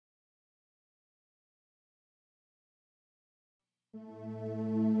Welcome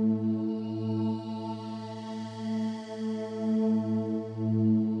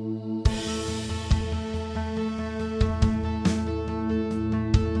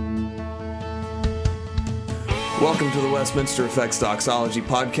to the Westminster Effects Doxology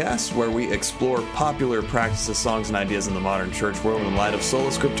Podcast, where we explore popular practices, songs, and ideas in the modern church world in light of Sola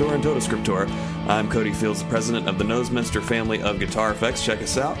Scriptura and Tota Scriptura. I'm Cody Fields, the president of the Noseminster family of guitar effects. Check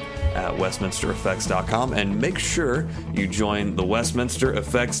us out at westminstereffects.com, and make sure you join the Westminster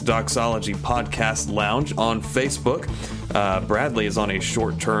Effects Doxology Podcast Lounge on Facebook. Bradley is on a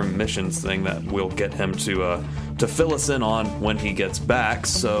short-term missions thing that we'll get him to fill us in on when he gets back.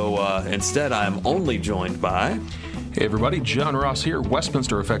 So instead, I'm only joined by... Hey everybody, John Ross here,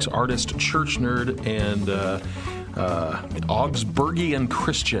 Westminster Effects artist, church nerd, and Augsburgian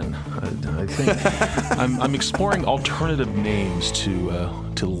Christian. I think I'm exploring alternative names to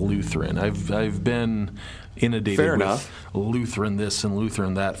Lutheran. I've been inundated with Lutheran this and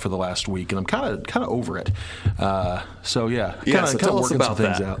Lutheran that for the last week, and I'm kind of over it. So working some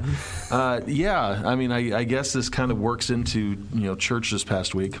things out. I mean, I guess this kind of works into church this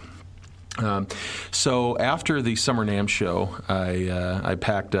past week. So after the Summer NAMM show, I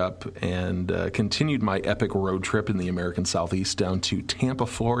packed up and continued my epic road trip in the American Southeast down to Tampa,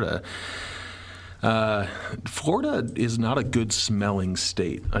 Florida. Florida is not a good smelling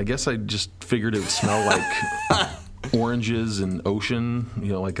state. I guess I just figured it would smell like oranges and ocean,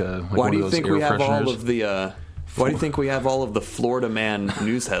 like one of those air fresheners. Why do you think we have all of the Florida Man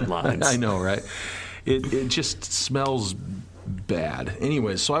news headlines? I know, right? It just smells bad.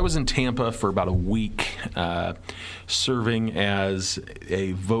 Anyways, so I was in Tampa for about a week, serving as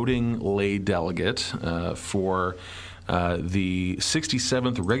a voting lay delegate for the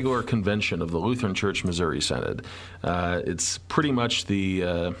 67th regular convention of the Lutheran Church Missouri Synod. It's pretty much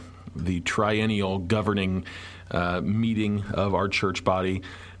the triennial governing meeting of our church body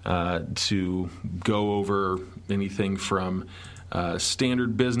to go over anything from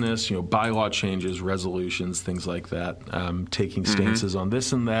standard business, bylaw changes, resolutions, things like that, taking stances on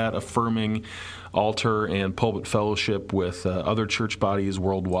this and that, affirming altar and pulpit fellowship with other church bodies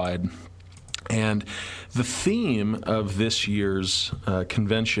worldwide. And the theme of this year's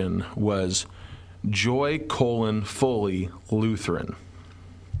convention was Joy: fully Lutheran.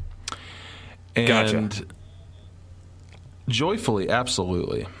 And gotcha. Joyfully,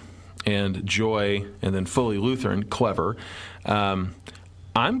 absolutely. And joy, and then fully Lutheran, clever. I'm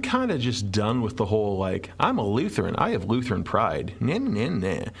kind of just done with the whole, I'm a Lutheran. I have Lutheran pride. Nah,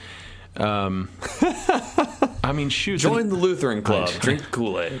 nah, nah. I mean, shoot. Join the Lutheran Club. Drink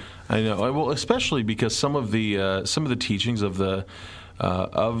Kool-Aid. I know. Well, especially because some of the teachings of the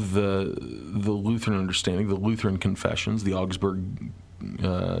Lutheran understanding, the Lutheran confessions, the Augsburg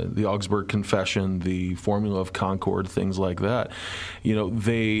Confession, the Formula of Concord, things like that,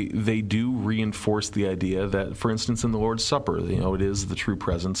 they do reinforce the idea that, for instance, in the Lord's Supper, it is the true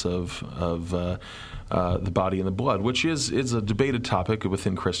presence of the body and the blood, which is a debated topic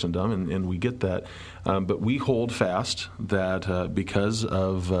within Christendom, and we get that. But we hold fast that because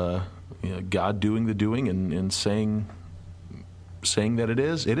of God doing the doing and saying that it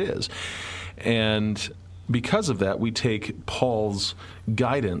is. And because of that, we take Paul's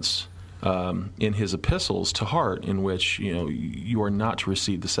guidance in his epistles to heart, in which you are not to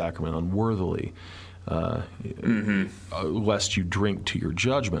receive the sacrament unworthily, lest you drink to your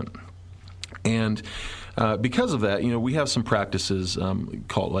judgment. And because of that, we have some practices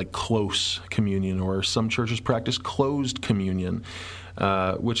called close communion, or some churches practice closed communion,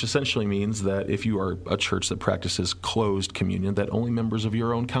 which essentially means that if you are a church that practices closed communion, that only members of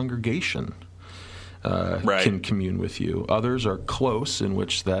your own congregation can commune with you. Others are close, in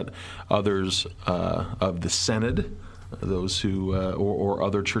which that others of the Synod, those who or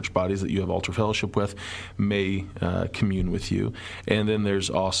other church bodies that you have altar fellowship with, may commune with you. And then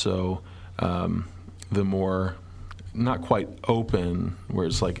there's also the more not quite open, where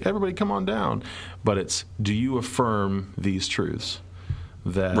it's everybody come on down, but it's, do you affirm these truths?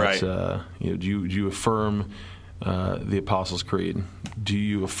 That do you affirm the Apostles' Creed? Do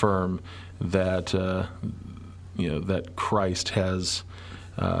you affirm that that Christ has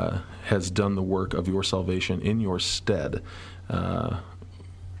done the work of your salvation in your stead? Do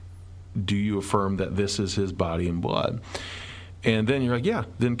you affirm that this is His body and blood? And then you're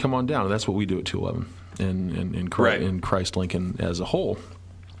then come on down. And that's what we do at 211 and Christ Lincoln as a whole.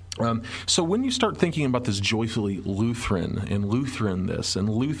 So when you start thinking about this joyfully Lutheran and Lutheran this and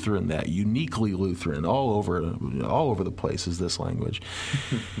Lutheran that, uniquely Lutheran, all over the place is this language.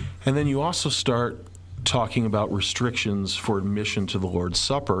 And then you also start talking about restrictions for admission to the Lord's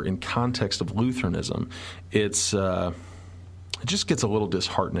Supper in context of Lutheranism. It's it just gets a little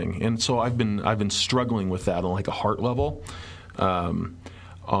disheartening. And so I've been struggling with that on like a heart level. I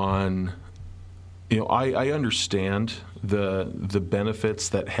understand the benefits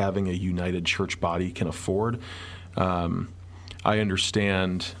that having a united church body can afford. I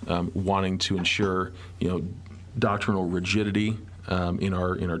understand wanting to ensure, doctrinal rigidity in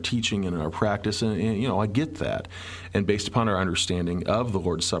our teaching and in our practice, and I get that. And based upon our understanding of the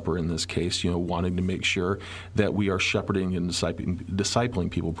Lord's Supper in this case, wanting to make sure that we are shepherding and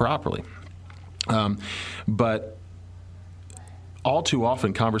discipling people properly. But all too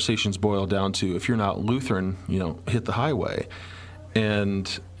often, conversations boil down to, if you're not Lutheran, hit the highway.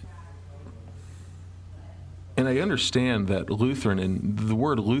 And I understand that Lutheran, and the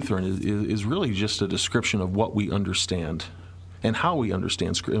word Lutheran is really just a description of what we understand and how we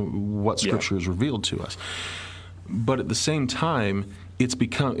understand what Scripture is revealed to us. But at the same time, it's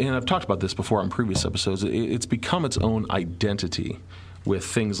become, and I've talked about this before on previous episodes, it's become its own identity with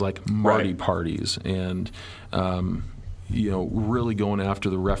things like Marty parties and really going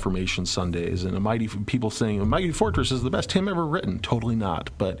after the Reformation Sundays and people saying a Mighty Fortress is the best hymn ever written. Totally not,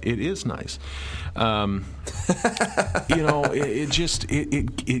 but it is nice. So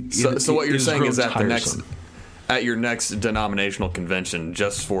what you're saying is that tiresome. At your next denominational convention,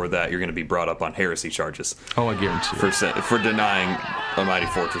 just for that, you're going to be brought up on heresy charges. Oh, I guarantee for denying a Mighty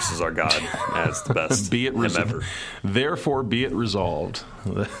Fortress is our God as the best be it hymn ever. Therefore, be it resolved.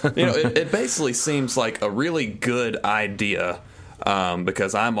 It basically seems like a really good idea,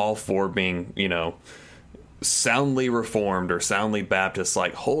 because I'm all for being, soundly Reformed or soundly Baptist.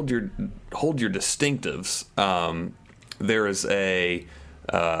 Like hold your distinctives. There's a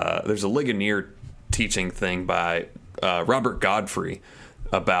Ligonier teaching thing by Robert Godfrey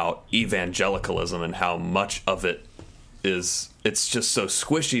about evangelicalism and how much of it it's just so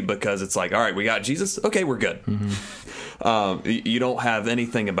squishy because it's like, all right, we got Jesus, okay, we're good. Mm-hmm. You don't have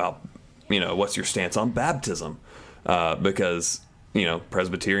anything about what's your stance on baptism, because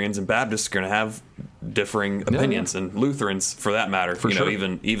Presbyterians and Baptists are going to have differing opinions, and Lutherans, for that matter, sure.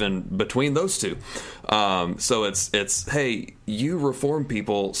 even between those two. So it's hey, you Reformed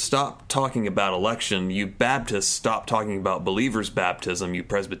people, stop talking about election. You Baptists, stop talking about believers' baptism. You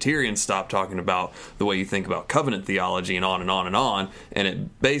Presbyterians, stop talking about the way you think about covenant theology, and on and on and on. And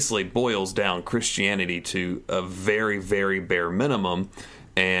it basically boils down Christianity to a very, very bare minimum,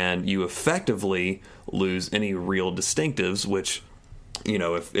 and you effectively lose any real distinctives, which,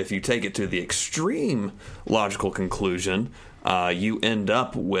 if you take it to the extreme logical conclusion, you end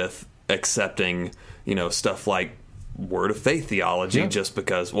up with accepting, stuff like word of faith theology just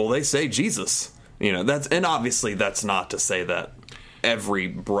because, they say Jesus. And obviously that's not to say that every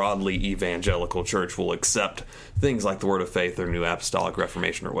broadly evangelical church will accept things like the word of faith or New Apostolic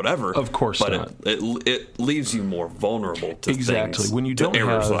Reformation or whatever. Of course not. It leaves you more vulnerable to things, when you don't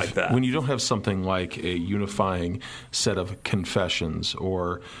errors have, like that. When you don't have something like a unifying set of confessions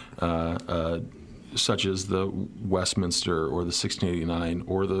or such as the Westminster or the 1689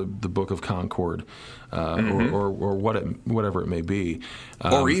 or the Book of Concord, or whatever it may be,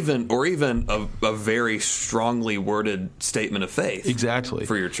 or even a very strongly worded statement of faith, exactly,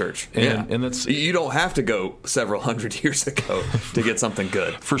 for your church. And that's, you don't have to go several hundred years ago to get something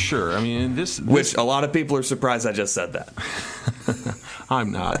good, for sure. I mean, which a lot of people are surprised I just said that.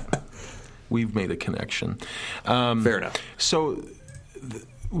 I'm not. We've made a connection. Fair enough. So.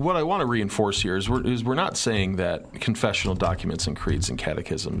 What I want to reinforce here is we're not saying that confessional documents and creeds and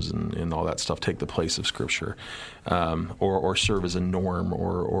catechisms and all that stuff take the place of Scripture, or serve as a norm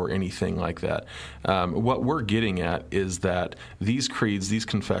or anything like that. What we're getting at is that these creeds, these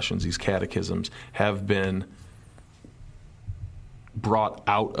confessions, these catechisms have been brought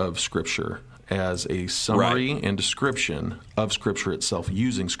out of Scripture as a summary and description of Scripture itself,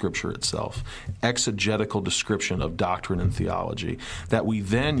 using Scripture itself, exegetical description of doctrine and theology, that we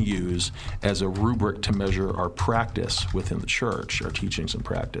then use as a rubric to measure our practice within the church, our teachings and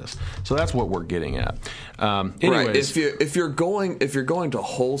practice. So that's what we're getting at. Anyways, if you're going to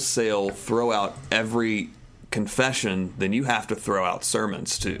wholesale throw out every confession, then you have to throw out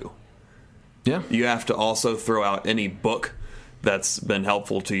sermons too. Yeah, you have to also throw out any book that's been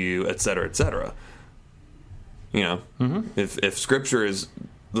helpful to you, et cetera, et cetera. If Scripture is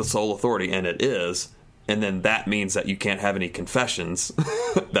the sole authority, and it is, and then that means that you can't have any confessions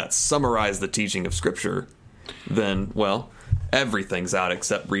that summarize the teaching of Scripture, then, everything's out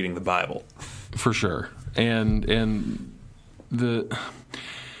except reading the Bible. For sure. And the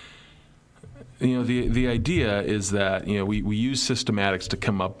idea is that, we use systematics to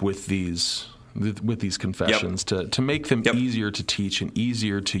come up with these confessions, to make them easier to teach and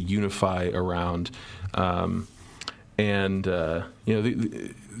easier to unify around, And the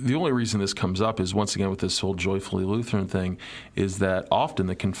only reason this comes up is, once again, with this whole Joyfully Lutheran thing, is that often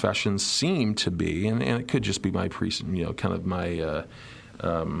the confessions seem to be, and it could just be my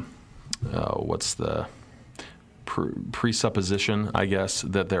what's the presupposition, I guess,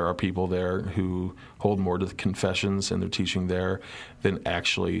 that there are people there who hold more to the confessions and their teaching there than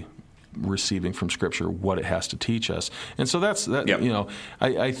actually receiving from Scripture what it has to teach us. And so that's that. Yep.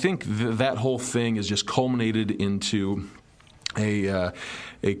 I think that whole thing is just culminated into a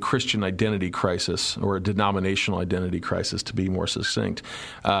Christian identity crisis, or a denominational identity crisis, to be more succinct.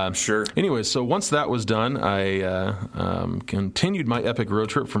 Sure. Anyway, so once that was done, I continued my epic road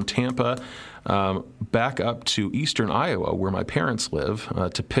trip from Tampa back up to eastern Iowa, where my parents live,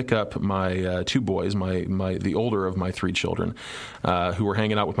 to pick up my two boys, the older of my three children, who were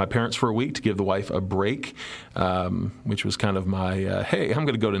hanging out with my parents for a week to give the wife a break, which was kind of my, hey, I'm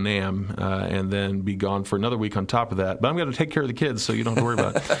going to go to NAM and then be gone for another week on top of that, but I'm going to take care of the kids, so you don't have to worry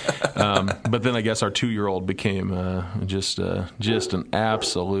about it. But then I guess our 2-year-old became just an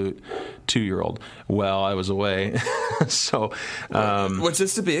absolute 2-year-old while I was away. So, which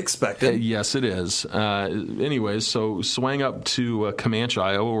is to be expected. Yes, it is. Anyways, so swang up to Comanche,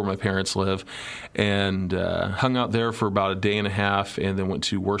 Iowa, where my parents live, and hung out there for about a day and a half, and then went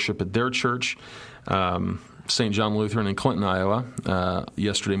to worship at their church, St. John Lutheran in Clinton, Iowa,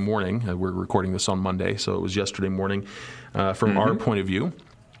 yesterday morning. We're recording this on Monday, so it was yesterday morning from our point of view.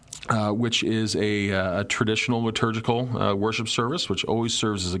 Which is a traditional liturgical worship service, which always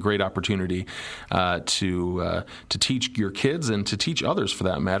serves as a great opportunity to teach your kids, and to teach others, for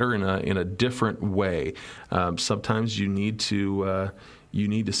that matter, in a different way. Sometimes you need to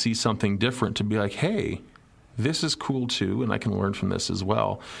see something different to be like, hey, this is cool too, and I can learn from this as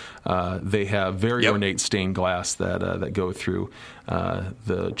well. They have very ornate stained glass that go through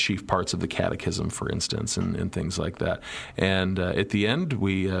the chief parts of the catechism, for instance, and things like that. And at the end,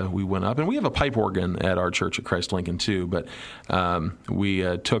 we went up, and we have a pipe organ at our church at Christ Lincoln too. But we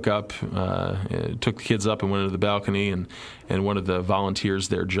took the kids up and went into the balcony, and one of the volunteers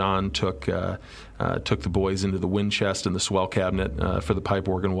there, John, took the boys into the wind chest and the swell cabinet for the pipe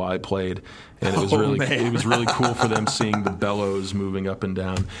organ while I played, and it was really cool for them seeing the bellows moving up and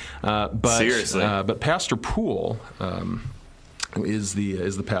down. Seriously, but Pastor Poole is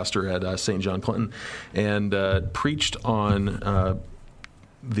the pastor at St. John Clinton, and preached on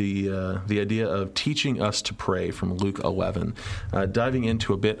the idea of teaching us to pray from Luke 11, diving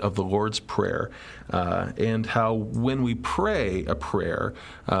into a bit of the Lord's Prayer, and how when we pray a prayer,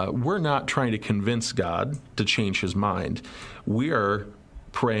 we're not trying to convince God to change His mind. We are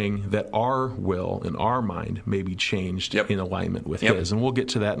praying that our will and our mind may be changed in alignment with His. And we'll get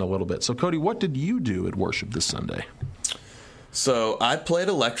to that in a little bit. So, Cody, what did you do at worship this Sunday? So I played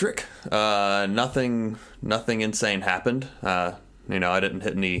electric. Nothing insane happened. I didn't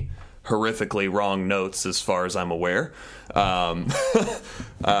hit any horrifically wrong notes as far as I'm aware.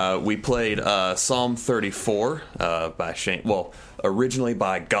 We played Psalm 34 by Shane. Well, originally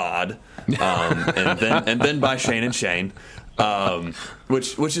by God, and then by Shane and Shane,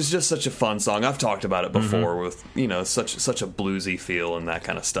 which is just such a fun song. I've talked about it before with such a bluesy feel and that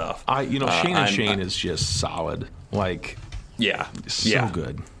kind of stuff. Shane and Shane is just solid. So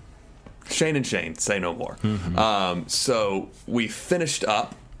good. Shane and Shane, say no more. So we finished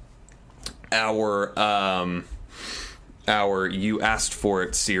up our You Asked For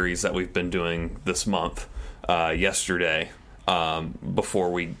It series that we've been doing this month yesterday,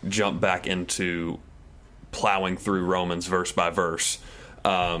 before we jump back into plowing through Romans verse by verse.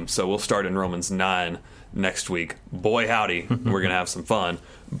 So we'll start in Romans 9 next week. Boy, howdy, we're going to have some fun.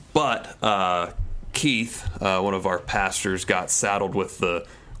 But Keith, one of our pastors, got saddled with the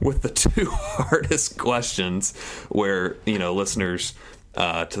two hardest questions, where listeners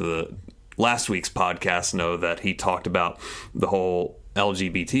to the last week's podcast know that he talked about the whole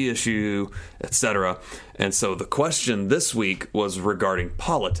LGBT issue, etc. And so the question this week was regarding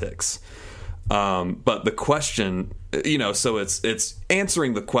politics. But the question, so it's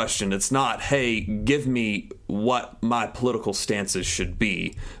answering the question. It's not, hey, give me what my political stances should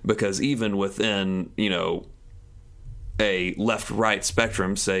be, because even within, a left-right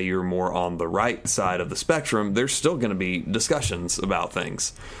spectrum, say you're more on the right side of the spectrum, there's still going to be discussions about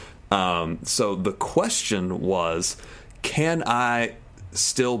things. So the question was, can I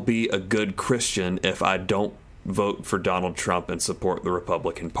still be a good Christian if I don't vote for Donald Trump and support the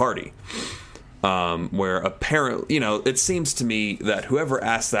Republican Party? Where apparently, it seems to me that whoever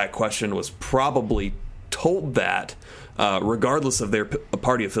asked that question was probably told that, regardless of their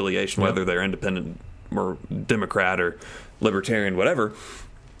party affiliation, whether they're independent or Democrat or Libertarian, whatever,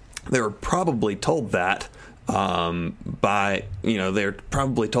 they were probably told that they're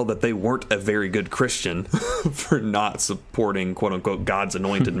probably told that they weren't a very good Christian for not supporting, quote unquote, God's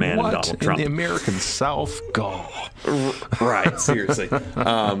anointed man in Donald Trump. In the American South? Go. Right, seriously.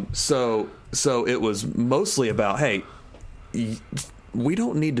 So it was mostly about, hey, we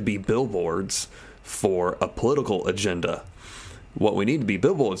don't need to be billboards for a political agenda. What we need to be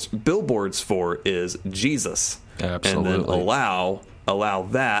billboards for is Jesus. Absolutely. And then allow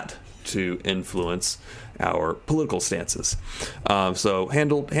that to influence our political stances. So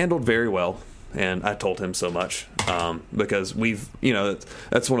handled very well, and I told him so much because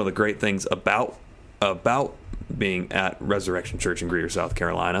that's one of the great things about being at Resurrection Church in Greer, South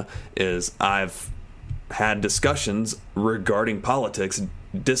Carolina, is I've had discussions regarding politics,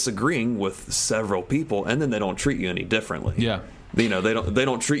 disagreeing with several people, and then they don't treat you any differently. Yeah. They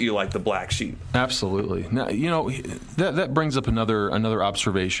don't treat you like the black sheep. Absolutely. Now, that brings up another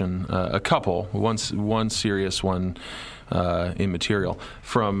observation, a couple, one serious, one immaterial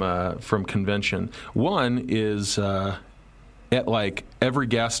from convention. One is at like every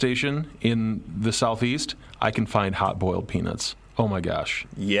gas station in the Southeast, I can find hot-boiled peanuts. Oh my gosh.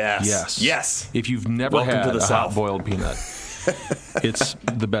 Yes. If you've never Welcome had to the a South. hot-boiled peanut, it's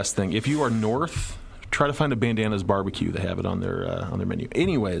the best thing. If you are north, try to find a Bandana's Barbecue. They have it on their menu.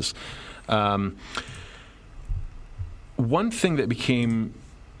 Anyways, one thing that became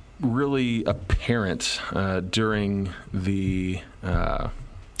really apparent during the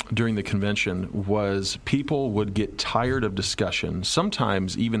convention was people would get tired of discussion,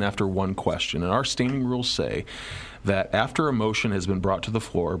 sometimes even after one question. And our standing rules say that after a motion has been brought to the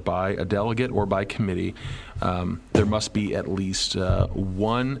floor by a delegate or by committee, there must be at least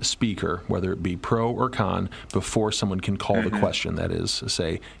one speaker, whether it be pro or con, before someone can call the question. That is,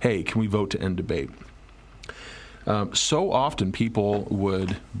 say, hey, can we vote to end debate? So often people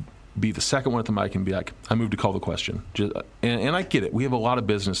would be the second one at the mic and be like, I move to call the question. And I get it. We have a lot of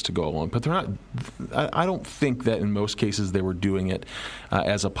business to go along, but they're not. I don't think that in most cases they were doing it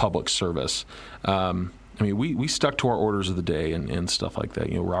as a public service. I mean, we stuck to our orders of the day and stuff like that.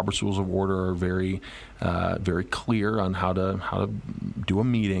 Robert's Rules of Order are very, very clear on how to do a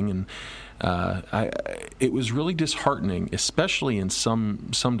meeting, and it was really disheartening, especially in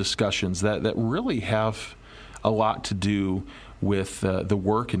some discussions that really have a lot to do with the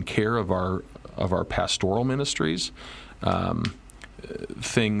work and care of our pastoral ministries.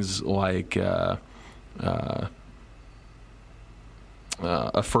 Things like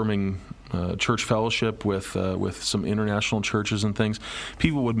affirming church fellowship with some international churches and things.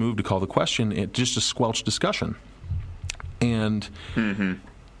 People would move to call the question just to squelch discussion. And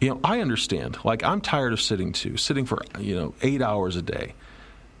I understand. Like, I'm tired of sitting for 8 hours a day.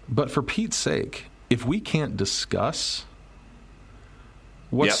 But for Pete's sake, if we can't discuss,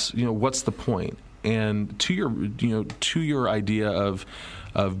 what's the point? And to your idea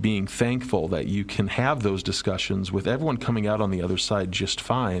of being thankful that you can have those discussions with everyone coming out on the other side just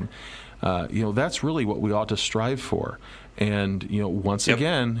fine, that's really what we ought to strive for. And once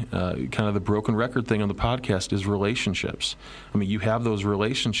again, kind of the broken record thing on the podcast is relationships. I mean, you have those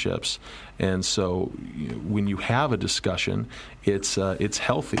relationships, and so when you have a discussion, it's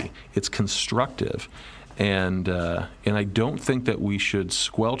healthy, it's constructive. And I don't think that we should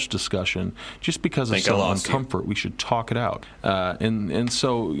squelch discussion just because of some uncomfort. We should talk it out. And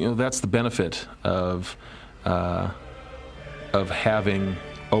so that's the benefit of having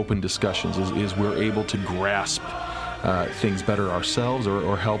open discussions is we're able to grasp things better ourselves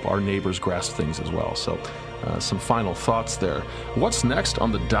or help our neighbors grasp things as well. So some final thoughts there. What's next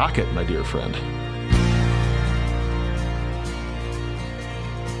on the docket, my dear friend?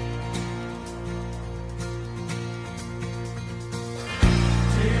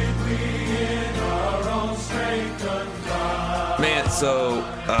 Man, so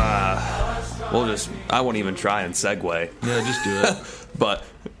I won't even try and segue. Yeah, just do it. But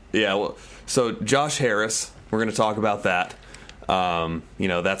so Josh Harris, we're going to talk about that.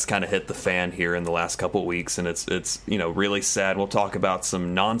 That's kind of hit the fan here in the last couple of weeks, and it's really sad. We'll talk about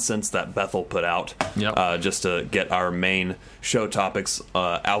some nonsense that Bethel put out, just to get our main show topics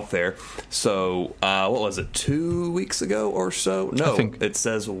out there. So what was it, 2 weeks ago or so? No, it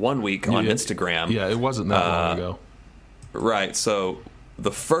says 1 week on Instagram. Yeah, it wasn't that long ago. Right. So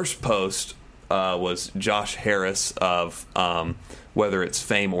the first post was Josh Harris of Whether It's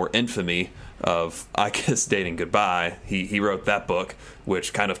Fame or Infamy of I Kiss Dating Goodbye. He wrote that book,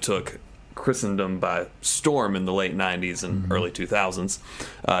 which kind of took Christendom by storm in the late 90s and early 2000s.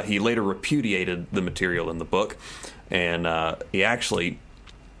 He later repudiated the material in the book, and he actually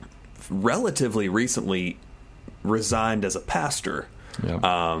relatively recently resigned as a pastor.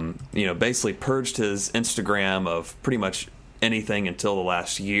 Yep. Basically purged his Instagram of pretty much anything until the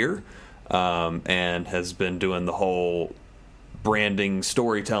last year, and has been doing the whole branding,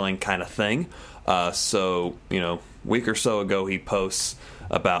 storytelling kind of thing. So, week or so ago, he posts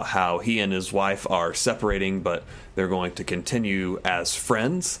about how he and his wife are separating, but they're going to continue as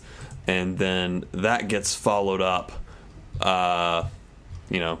friends. And then that gets followed up,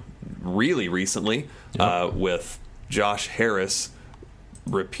 really recently, with Josh Harris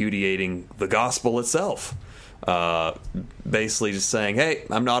repudiating the gospel itself. Basically just saying, hey,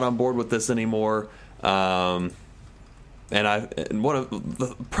 I'm not on board with this anymore. And one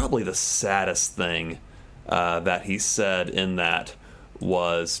of probably the saddest thing that he said in that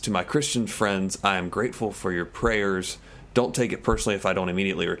was, to my Christian friends, I am grateful for your prayers. Don't take it personally if I don't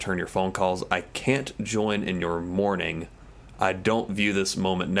immediately return your phone calls. I can't join in your mourning. I don't view this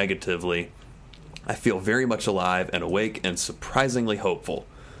moment negatively. I feel very much alive and awake and surprisingly hopeful.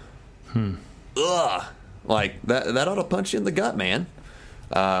 Ugh. Like, that ought to punch you in the gut, man.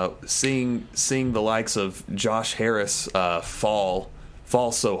 Seeing the likes of Josh Harris fall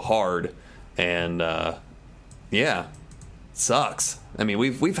so hard, and it sucks. I mean,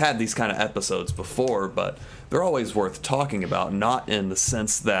 we've had these kind of episodes before, but they're always worth talking about, not in the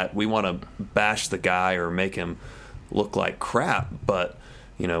sense that we want to bash the guy or make him look like crap, but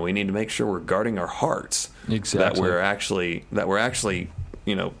we need to make sure we're guarding our hearts. Exactly. That we're actually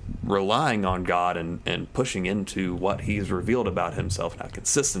relying on God and pushing into what He's revealed about Himself and how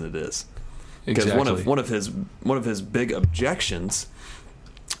consistent it is. Because exactly. one of his big objections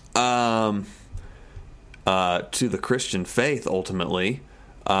to the Christian faith ultimately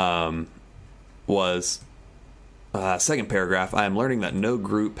was second paragraph. I am learning that no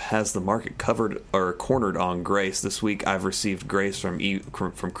group has the market covered or cornered on grace. This week I've received grace from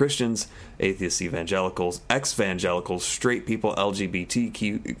Christians, atheists, evangelicals, ex-evangelicals, straight people,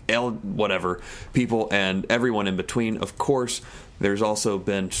 LGBTQ, whatever people, and everyone in between. Of course, there's also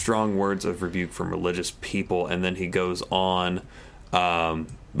been strong words of rebuke from religious people. And then he goes on,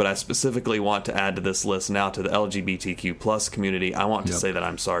 but I specifically want to add to this list now to the LGBTQ plus community. I want to say that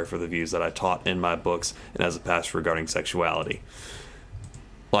I'm sorry for the views that I taught in my books and as a pastor regarding sexuality.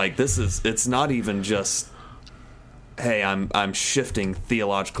 Like, it's not even just, hey, I'm shifting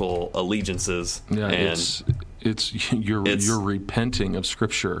theological allegiances. Yeah, and you're repenting of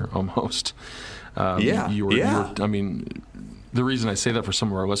Scripture almost. I mean, the reason I say that for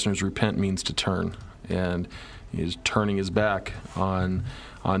some of our listeners, repent means to turn, and he's turning his back on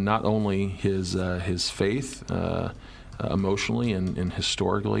not only his faith emotionally and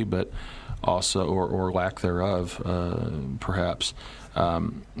historically, but also or lack thereof, perhaps,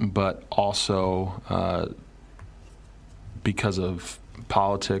 but also because of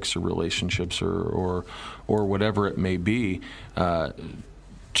politics or relationships or whatever it may be,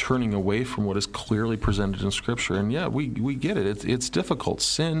 turning away from what is clearly presented in Scripture. And we get it. It's difficult.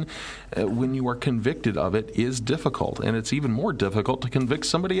 Sin, when you are convicted of it, is difficult. And it's even more difficult to convict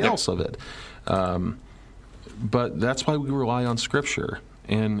somebody else of it. But that's why we rely on Scripture.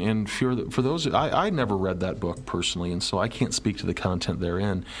 And for those, I never read that book personally, and so I can't speak to the content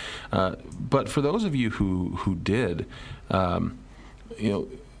therein. But for those of you who did, some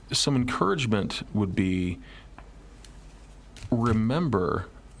encouragement would be, remember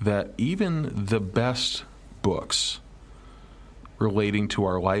that even the best books relating to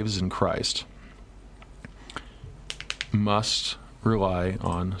our lives in Christ must rely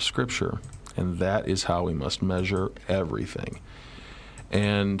on Scripture, and that is how we must measure everything.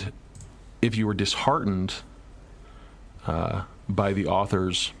 And if you were disheartened by the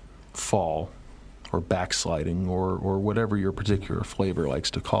author's fall or backsliding or whatever your particular flavor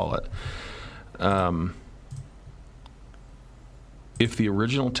likes to call it, if the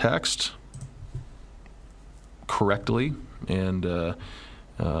original text correctly and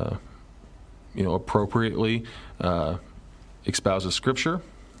appropriately espouses Scripture,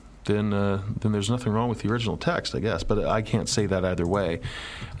 then there's nothing wrong with the original text, I guess. But I can't say that either way.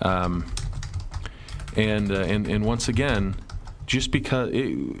 And once again, just because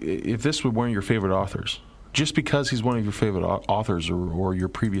if this was one of your favorite authors, just because he's one of your favorite authors or your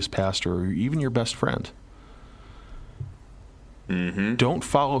previous pastor or even your best friend, don't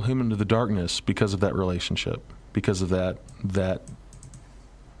follow him into the darkness because of that relationship, because of that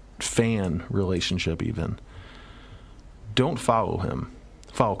fan relationship even. Don't follow him.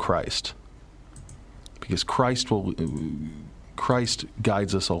 Follow Christ. Because Christ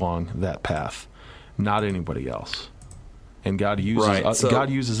guides us along that path, not anybody else. And God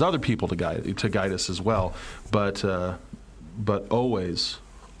uses other people to guide us as well, but always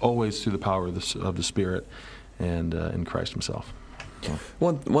through the power of the Spirit and in Christ Himself.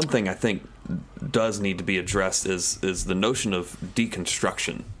 One thing I think does need to be addressed is the notion of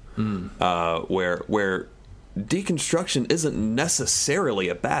deconstruction, where deconstruction isn't necessarily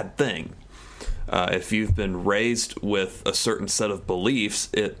a bad thing. If you've been raised with a certain set of beliefs,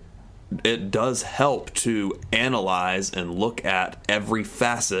 it does help to analyze and look at every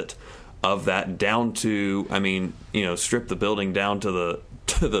facet of that down to, strip the building down to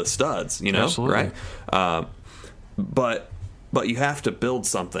the studs, Absolutely. Right? But you have to build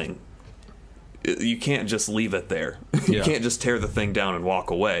something. You can't just leave it there. You can't just tear the thing down and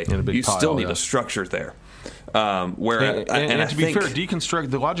walk away. You still need a structure there. To be fair,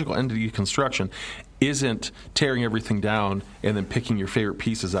 the logical end of deconstruction isn't tearing everything down and then picking your favorite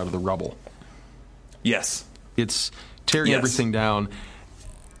pieces out of the rubble. Yes. It's tearing everything down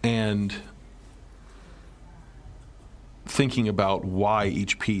and thinking about why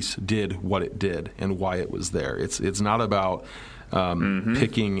each piece did what it did and why it was there. It's not about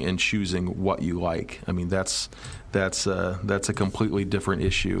picking and choosing what you like. I mean, that's a completely different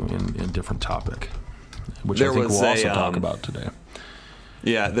issue and different topic, which I think we'll also talk about today.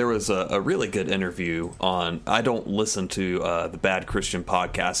 Yeah, there was a really good interview on. I don't listen to the Bad Christian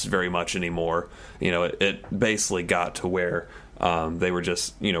podcast very much anymore. It basically got to where they were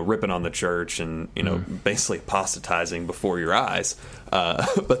just ripping on the church and basically apostatizing before your eyes.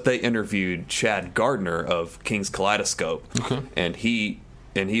 But they interviewed Chad Gardner of King's Kaleidoscope, and he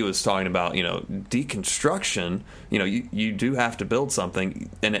was talking about deconstruction. You do have to build something,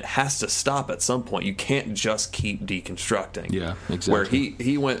 and it has to stop at some point. You can't just keep deconstructing. Yeah, exactly. Where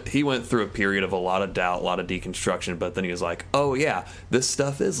he went through a period of a lot of doubt, a lot of deconstruction, but then he was like, "Oh yeah, this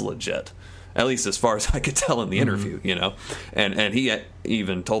stuff is legit." At least as far as I could tell in the interview, and he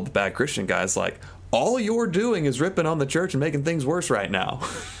even told the Bad Christian guys, like, all you're doing is ripping on the church and making things worse right now.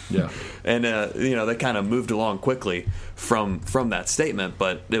 Yeah. And they kind of moved along quickly from that statement,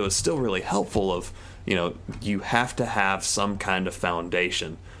 but it was still really helpful of you have to have some kind of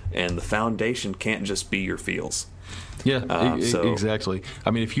foundation, and the foundation can't just be your feels. Yeah, exactly.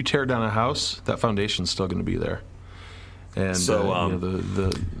 I mean, if you tear down a house, that foundation's still going to be there. And so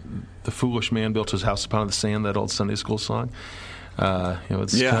the foolish man built his house upon the sand, that old Sunday school song.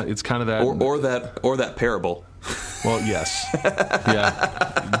 It's kind of that, or that parable. Well, yes,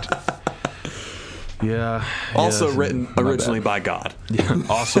 yeah. Also written originally by God. Yeah,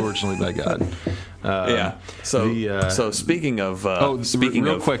 also originally by God. So speaking of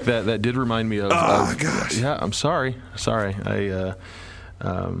real quick, that did remind me of. Gosh. Yeah, I'm sorry.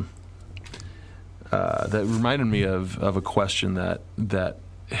 That reminded me of a question that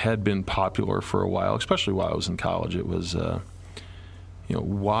had been popular for a while, especially while I was in college. It was,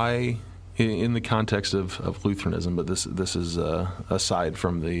 why, in the context of Lutheranism, but this is aside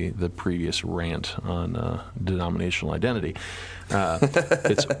from the previous rant on denominational identity.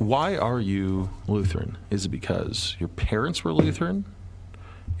 It's, why are you Lutheran? Is it because your parents were Lutheran?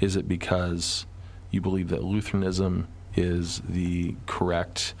 Is it because you believe that Lutheranism is the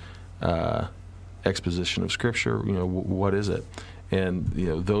correct exposition of Scripture? What is it? And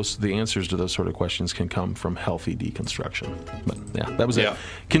the answers to those sort of questions can come from healthy deconstruction. But yeah, that was it.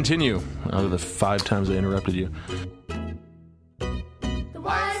 Continue out of the 5 times I interrupted you. The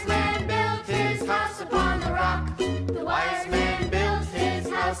wise man built his house upon the rock. The wise man built his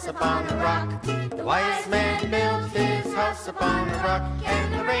house upon a rock. The wise man built his house upon a rock,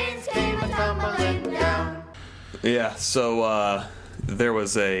 and the rains came a-tumbling down. Yeah, so there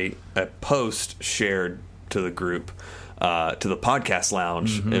was a post shared to the group, to the podcast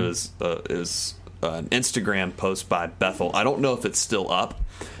lounge. It was an Instagram post by Bethel. I don't know if it's still up,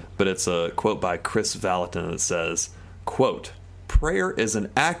 but it's a quote by Chris Valentin that says, quote, "Prayer is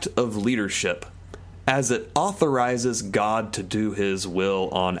an act of leadership as it authorizes God to do his will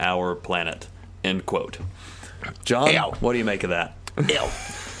on our planet." End quote. John, Ow. What do you make of that?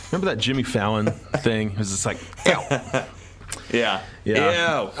 Remember that Jimmy Fallon thing? It was just like, ow. Yeah.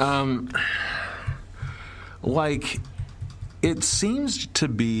 Ew. Like, it seems to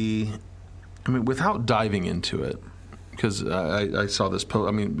be, without diving into it, because I saw this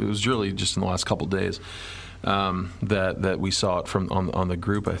post, it was really just in the last couple of days that we saw it from on the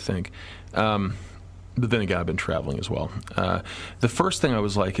group, I think. But then again, I've been traveling as well. The first thing I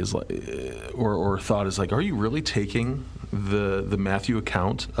was like is, or thought is like, are you really taking the Matthew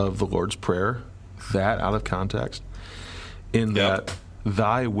account of the Lord's Prayer that out of context? In that,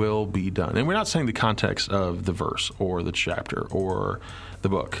 thy will be done. And we're not saying the context of the verse or the chapter or the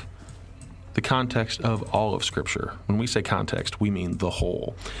book. The context of all of Scripture. When we say context, we mean the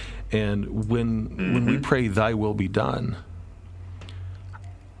whole. And when we pray, thy will be done,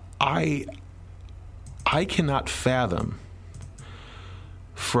 I cannot fathom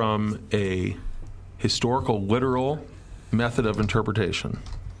from a historical, literal method of interpretation,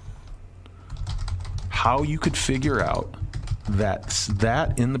 how you could figure out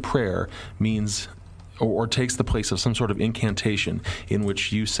that in the prayer means or takes the place of some sort of incantation in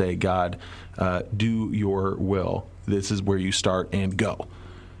which you say, God, do your will. This is where you start and go.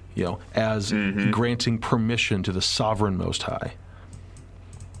 As granting permission to the sovereign Most High.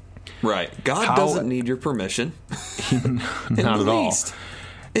 Right. God doesn't need your permission. Not at all.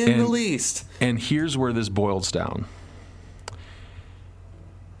 In the least. And here's where this boils down.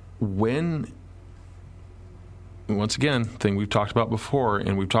 Once again, thing we've talked about before,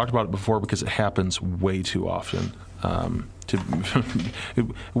 and we've talked about it before because it happens way too often.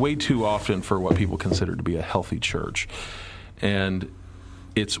 Way too often for what people consider to be a healthy church. And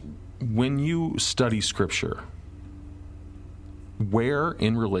it's when you study Scripture, where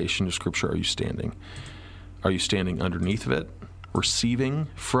in relation to Scripture are you standing? Are you standing underneath of it, receiving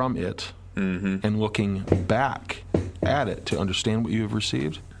from it, and looking back at it to understand what you have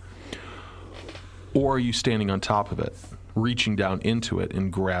received? Or are you standing on top of it, reaching down into it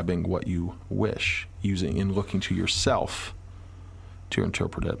and grabbing what you wish, using and looking to yourself to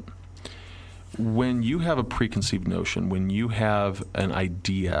interpret it? When you have a preconceived notion, when you have an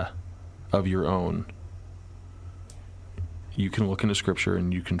idea of your own, you can look into Scripture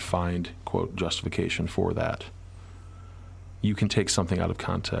and you can find, quote, justification for that. You can take something out of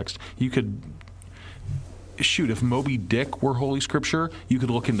context. You could, if Moby Dick were Holy Scripture, you could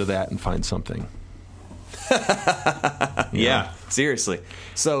look into that and find something. Yeah, seriously.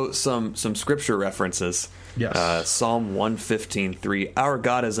 So some Scripture references. Yes. Psalm 115:3. Our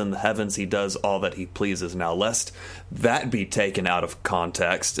God is in the heavens; He does all that He pleases. Now, lest that be taken out of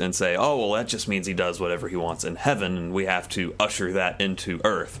context and say, "Oh, well, that just means He does whatever He wants in heaven," and we have to usher that into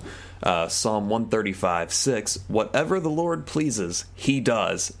earth. Psalm 135:6. Whatever the Lord pleases, He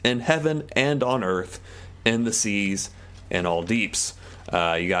does in heaven and on earth, in the seas and all deeps.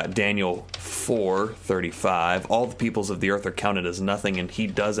 You got Daniel 4:35. All the peoples of the earth are counted as nothing, and He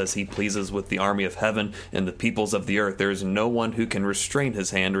does as He pleases with the army of heaven and the peoples of the earth. There is no one who can restrain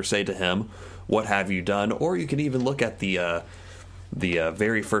His hand or say to Him, "What have you done?" Or you can even look at the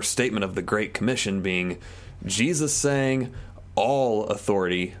very first statement of the Great Commission, being Jesus saying, "All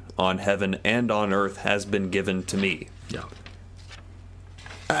authority on heaven and on earth has been given to me." Yeah.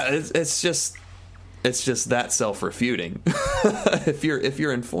 It's just that self-refuting. If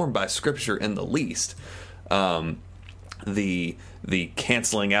you're informed by Scripture in the least, the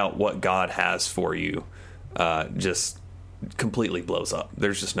canceling out what God has for you just completely blows up.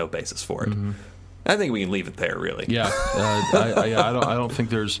 There's just no basis for it. Mm-hmm. I think we can leave it there, really. Yeah, I don't think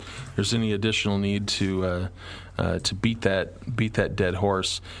there's any additional need to beat that dead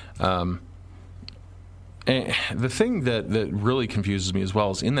horse. And the thing that really confuses me as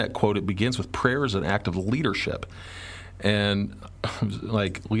well is in that quote, it begins with prayer as an act of leadership. And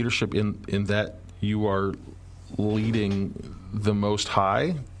like leadership in that you are leading the Most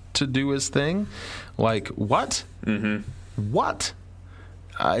High to do His thing. Like, what? Mm-hmm. What?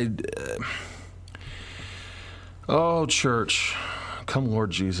 Oh, church, come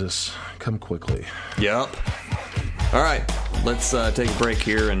Lord Jesus, come quickly. Yep. All right, let's take a break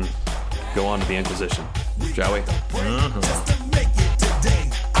here and go on to the Inquisition. Shall we? Just to make it today,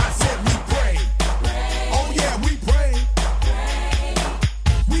 I said we pray. Oh yeah, we pray.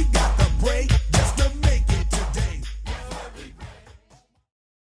 We got the break just to make it today.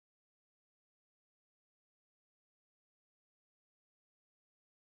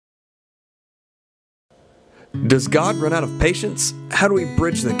 Does God run out of patience? How do we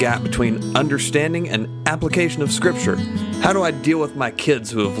bridge the gap between understanding and application of Scripture? How do I deal with my kids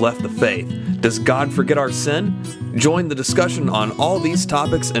who have left the faith? Does God forget our sin? Join the discussion on all these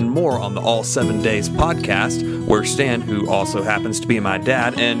topics and more on the All 7 Days podcast, where Stan, who also happens to be my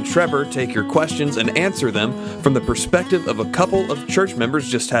dad, and Trevor take your questions and answer them from the perspective of a couple of church members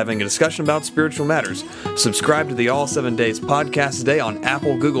just having a discussion about spiritual matters. Subscribe to the All 7 Days podcast today on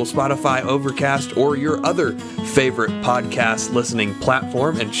Apple, Google, Spotify, Overcast, or your other favorite podcast listening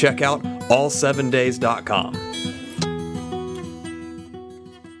platform, and check out all7days.com.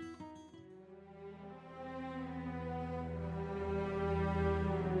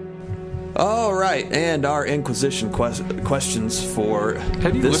 All right, and our Inquisition questions for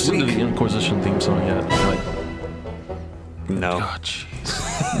Have you this listened week. to the Inquisition theme song yet? No. God,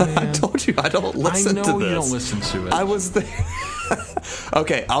 jeez. I told you I don't listen to this. I know you don't listen to it. I was there.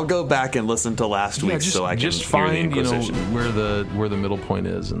 Okay, I'll go back and listen to last week so I can just hear find the Inquisition. where the middle point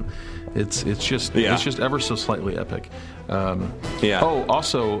is, and it's just ever so slightly epic. Oh,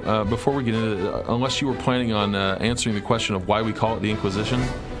 also, before we get into it, unless you were planning on answering the question of why we call it the Inquisition,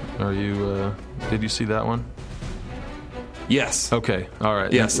 did you see that one? Yes. Okay. All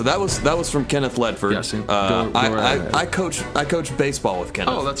right. Yeah. So that was from Kenneth Ledford. Yes. Go right I coach baseball with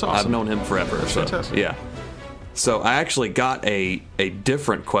Kenneth. Oh, that's awesome. I've known him forever. So, fantastic. yeah. So I actually got a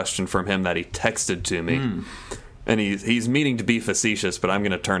different question from him that he texted to me, and he's meaning to be facetious, but I'm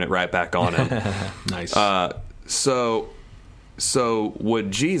going to turn it right back on him. Nice. So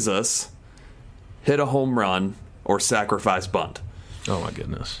would Jesus hit a home run or sacrifice bunt? Oh my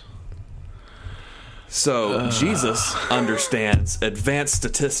goodness. So Jesus understands advanced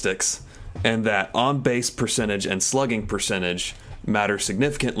statistics and that on-base percentage and slugging percentage matter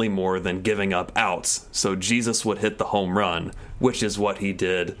significantly more than giving up outs. So Jesus would hit the home run, which is what he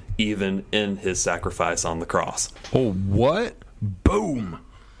did even in his sacrifice on the cross. Oh, what? Boom.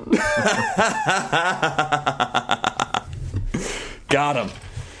 Got him.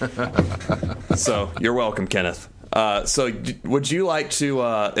 So you're welcome, Kenneth. So would you like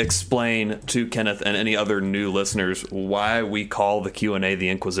to explain to Kenneth and any other new listeners why we call the Q&A the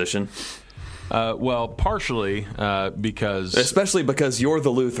Inquisition? Well, partially because... Especially because you're the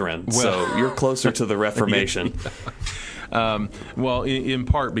Lutheran, so you're closer to the Reformation. Well, in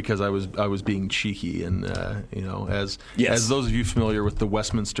part because I was being cheeky, and as those of you familiar with the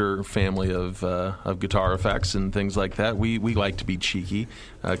Westminster family of guitar effects and things like that, we like to be cheeky.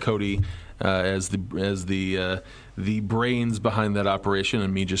 Cody, as the brains behind that operation,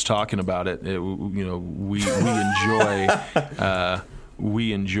 and me just talking about it,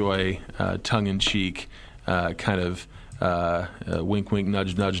 we enjoy tongue-in-cheek kind of wink, wink,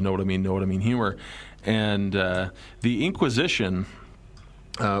 nudge, nudge, know what I mean humor. And the Inquisition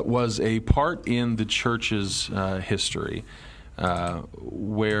was a part in the church's history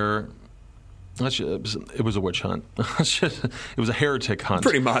where it was a witch hunt. It was a heretic hunt.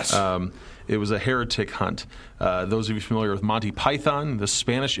 Pretty much. It was a heretic hunt. Those of you familiar with Monty Python, the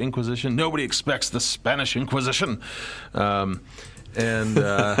Spanish Inquisition, nobody expects the Spanish Inquisition.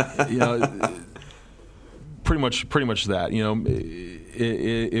 Pretty much that.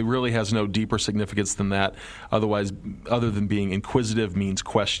 It really has no deeper significance than that. Otherwise, other than being inquisitive means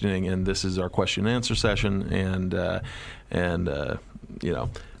questioning, and this is our question and answer session.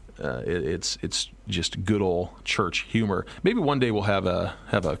 It's just good old church humor. Maybe one day we'll have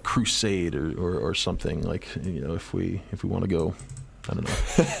a crusade or something, like if we want to go. I don't know.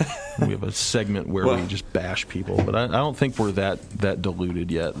 We have a segment where we just bash people, but I don't think we're that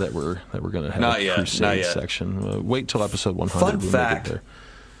diluted yet that we're going to have a crusade section. Wait till episode 100.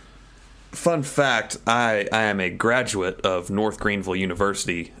 Fun fact: I am a graduate of North Greenville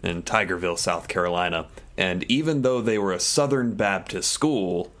University in Tigerville, South Carolina, and even though they were a Southern Baptist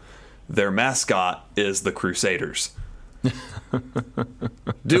school, their mascot is the Crusaders.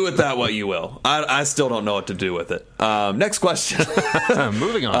 Do with that what you will. I still don't know what to do with it. Next question.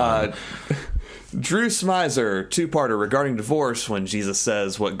 Moving on. Drew Smizer, two-parter regarding divorce. When Jesus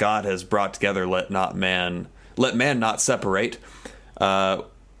says, "What God has brought together, let man not separate."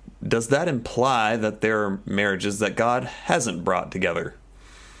 Does that imply that there are marriages that God hasn't brought together?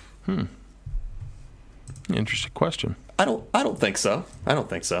 Interesting question. I don't think so.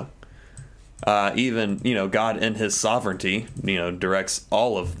 Even God in His sovereignty, directs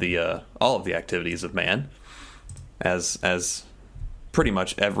all of the activities of man, as pretty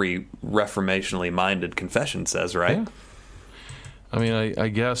much every reformationally minded confession says, right? Yeah. I mean, I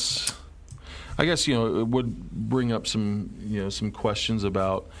guess it would bring up some questions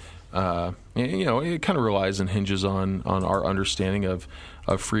about it kind of relies and hinges on our understanding of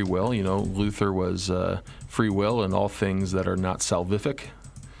free will. Luther was free will in all things that are not salvific.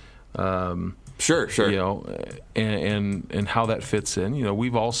 Sure. And how that fits in.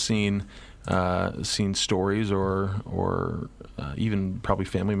 We've all seen stories or even probably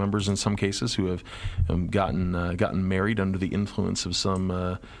family members in some cases who have gotten married under the influence of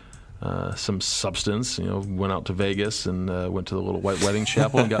some substance. Went out to Vegas and went to the little white wedding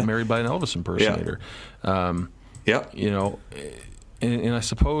chapel and got married by an Elvis impersonator. And I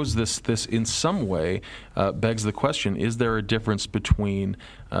suppose this in some way begs the question: is there a difference between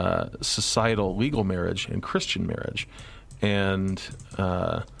societal legal marriage and Christian marriage? And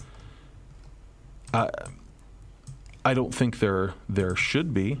I don't think there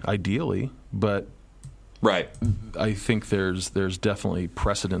should be, ideally, but right. I think there's definitely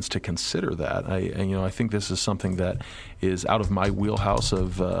precedence to consider that. I think this is something that is out of my wheelhouse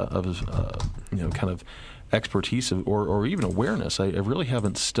of kind of expertise or even awareness. I really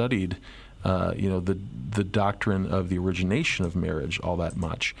haven't studied, the doctrine of the origination of marriage all that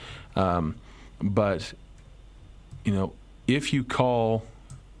much. But if you call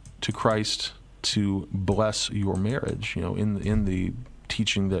to Christ to bless your marriage, in the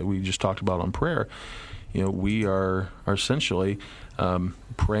teaching that we just talked about on prayer, we are essentially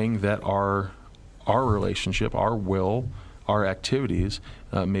praying that our relationship, our will, our activities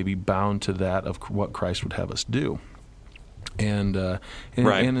may be bound to that of what Christ would have us do. And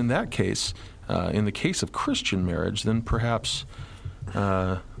in that case, in the case of Christian marriage, then perhaps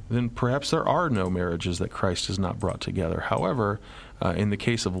there are no marriages that Christ has not brought together. However, in the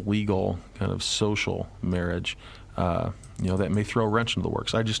case of legal kind of social marriage, that may throw a wrench into the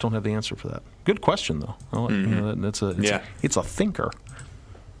works. I just don't have the answer for that. Good question, though. It's a thinker.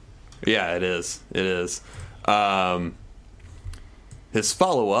 Yeah, it is. It is. His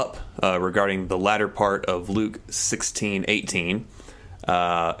follow-up regarding the latter part of Luke 16:18,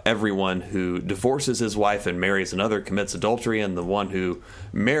 everyone who divorces his wife and marries another commits adultery, and the one who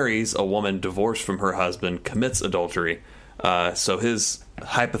marries a woman divorced from her husband commits adultery. So his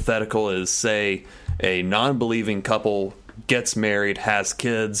hypothetical is, say, a non-believing couple gets married, has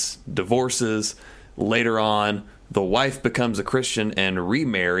kids, divorces. Later on, the wife becomes a Christian and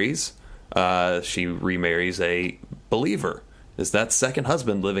remarries. She remarries a believer. Is that second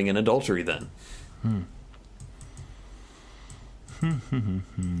husband living in adultery then?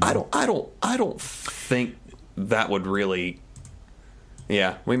 I don't think that would really.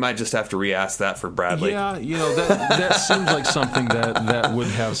 Yeah, we might just have to re-ask that for Bradley. Yeah, that seems like something that would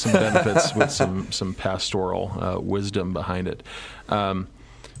have some benefits with some pastoral wisdom behind it. The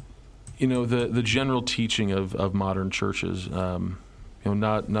general teaching of modern churches,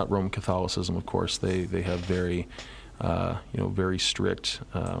 not Roman Catholicism, of course. They have very very strict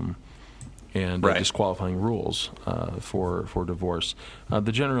and disqualifying rules for divorce.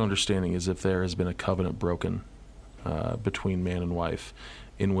 The general understanding is if there has been a covenant broken between man and wife,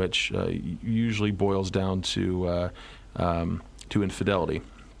 in which usually boils down to infidelity,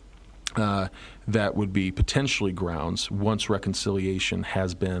 that would be potentially grounds, once reconciliation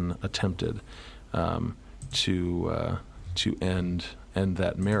has been attempted, to end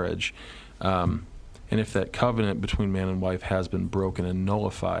that marriage. And if that covenant between man and wife has been broken and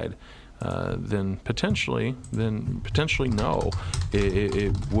nullified, then potentially no,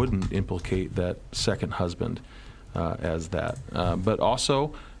 it wouldn't implicate that second husband as that. But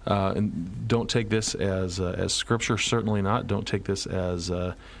also, and don't take this as scripture. Certainly not. Don't take this as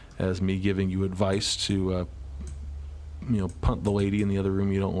me giving you advice to punt the lady in the other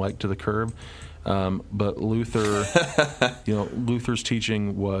room you don't like to the curb. But Luther, Luther's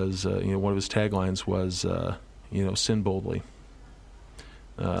teaching was, one of his taglines was, sin boldly.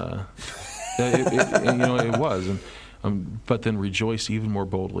 It was, but then rejoice even more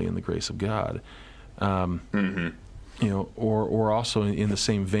boldly in the grace of God. Or also in the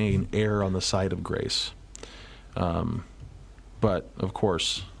same vein, err on the side of grace. But of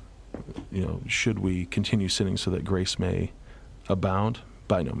course, should we continue sinning so that grace may abound?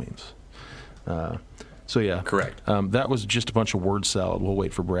 By no means. Correct. That was just a bunch of word salad. We'll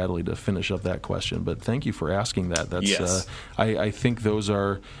wait for Bradley to finish up that question. But thank you for asking that. That's yes. I think those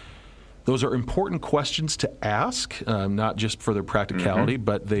are important questions to ask, not just for their practicality,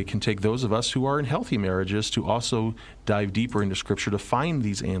 but they can take those of us who are in healthy marriages to also dive deeper into Scripture to find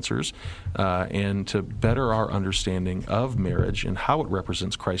these answers and to better our understanding of marriage and how it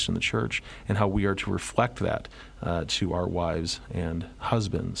represents Christ in the church and how we are to reflect that to our wives and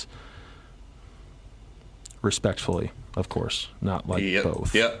husbands. Respectfully, of course, not like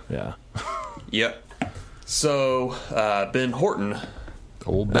both. Yep. Yeah. Yep. So, Ben Horton.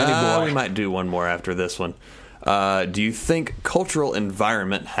 Old Benny boy. We might do one more after this one. Do you think cultural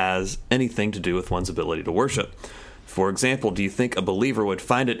environment has anything to do with one's ability to worship? For example, do you think a believer would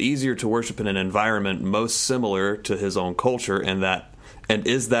find it easier to worship in an environment most similar to his own culture, and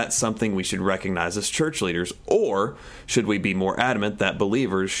is that something we should recognize as church leaders? Or should we be more adamant that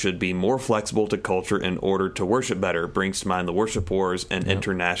believers should be more flexible to culture in order to worship better? Brings to mind the worship wars and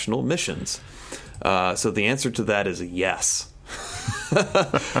international missions. So the answer to that is yes.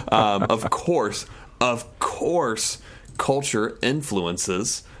 Of course, culture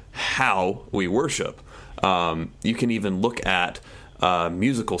influences how we worship. You can even look at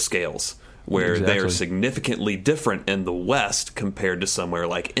musical scales, where they are significantly different in the West compared to somewhere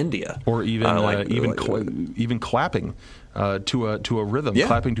like India, or even clapping to a rhythm,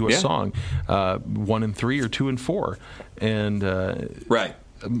 clapping to a song, 1 and 3 or 2 and 4, and right.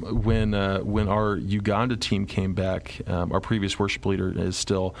 When our Uganda team came back, our previous worship leader is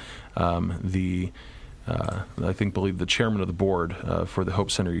still the believe the chairman of the board for the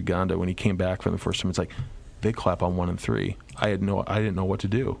Hope Center Uganda, when he came back from the first time, it's like, they clap on 1 and 3. I didn't know what to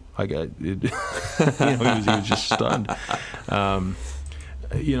do. He was just stunned. The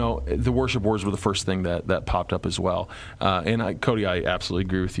worship words were the first thing that popped up as well. And Cody, I absolutely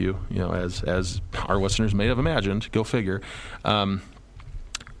agree with you. As our listeners may have imagined, go figure, that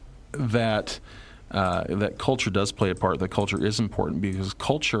culture does play a part. That culture is important because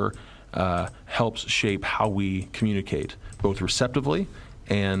culture helps shape how we communicate, both receptively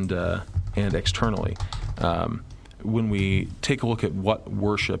and externally. When we take a look at what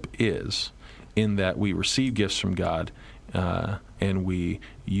worship is, in that we receive gifts from God and we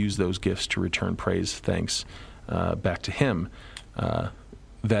use those gifts to return praise, thanks back to Him,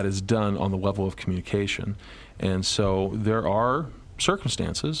 that is done on the level of communication. And so there are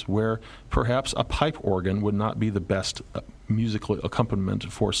circumstances where perhaps a pipe organ would not be the best musical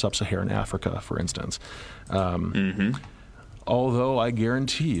accompaniment for sub-Saharan Africa, for instance. Although I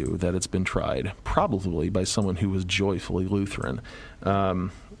guarantee you that it's been tried, probably by someone who was joyfully Lutheran. The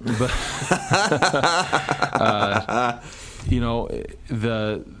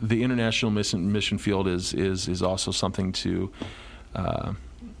international mission field is also something to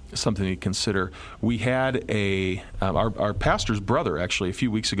consider. We had our pastor's brother, actually, a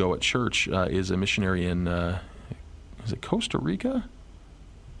few weeks ago at church, is a missionary in is it Costa Rica?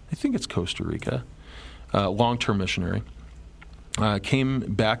 I think it's Costa Rica. Long-term missionary. Came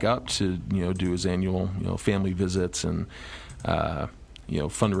back up to do his annual family visits and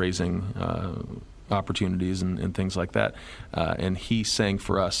fundraising opportunities and things like that. And he sang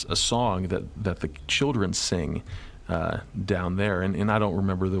for us a song that the children sing down there, and I don't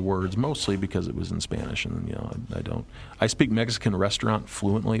remember the words, mostly because it was in Spanish, and I speak Mexican restaurant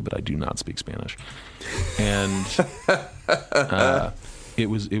fluently, but I do not speak Spanish. And it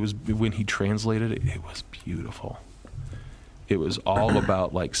was when he translated it, it was beautiful. It was all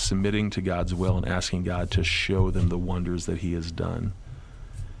about like submitting to God's will and asking God to show them the wonders that He has done.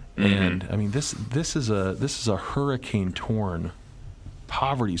 And I mean, this is a hurricane-torn,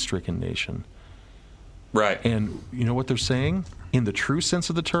 poverty-stricken nation. Right. And you know what they're saying? In the true sense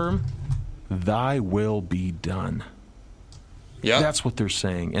of the term, "Thy will be done." Yeah. That's what they're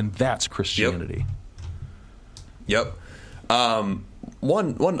saying, and that's Christianity. Yep.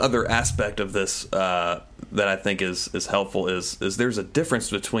 One other aspect of this that I think is helpful is there's a difference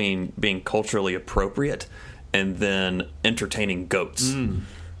between being culturally appropriate and then entertaining goats.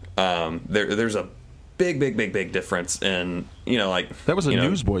 There's a big difference in that was a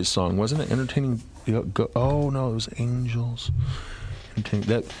Newsboys song, wasn't it? Entertaining. Oh no, it was Angels. I think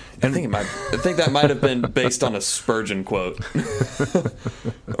that might have been based on a Spurgeon quote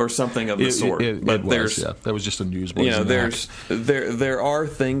or something of the sort. But that was just a Newsboys. There are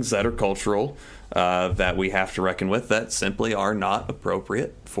things that are cultural that we have to reckon with that simply are not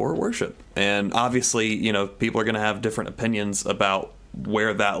appropriate for worship, and obviously, people are going to have different opinions about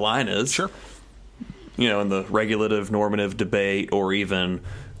where that line is. Sure. In the regulative normative debate, or even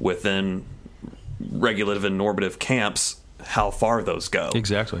within regulative and normative camps, how far those go.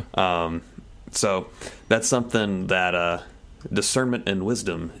 Exactly. So that's something that discernment and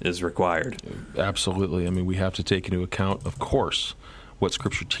wisdom is required. Absolutely. I mean, we have to take into account, of course, what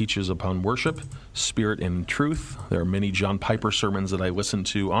Scripture teaches upon worship, spirit, and truth. There are many John Piper sermons that I listen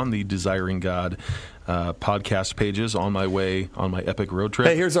to on the Desiring God podcast pages on my way on my epic road trip.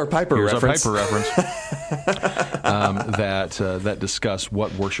 Hey, here's our Piper reference. That discuss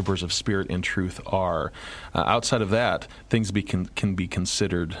what worshipers of spirit and truth are. Outside of that, things can be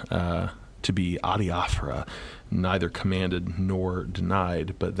considered to be adiaphora, neither commanded nor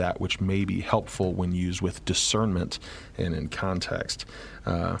denied, but that which may be helpful when used with discernment and in context.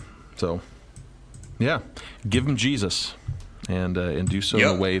 Give them Jesus, and do so in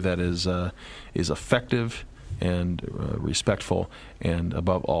a way that is effective and respectful, and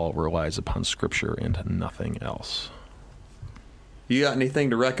above all relies upon Scripture and nothing else. You got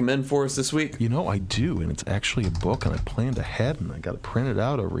anything to recommend for us this week? I do, and it's actually a book, and I planned ahead, and I got it printed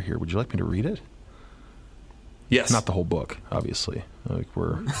out over here. Would you like me to read it? Yes. Not the whole book, obviously.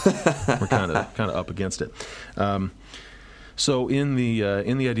 We're kind of up against it. So in the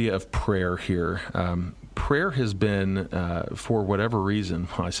idea of prayer here, prayer has been, for whatever reason,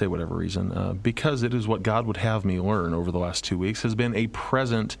 I say whatever reason, because it is what God would have me learn over the last 2 weeks, has been a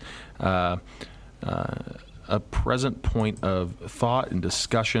present point of thought and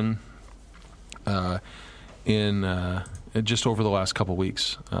discussion in just over the last couple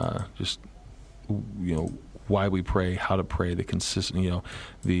weeks. Why we pray, how to pray, the consistent,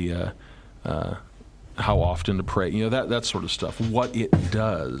 how often to pray, that sort of stuff, what it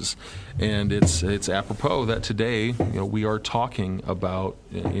does. And it's apropos that today, we are talking about,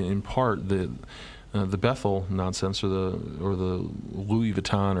 in part, the Bethel nonsense, or the Louis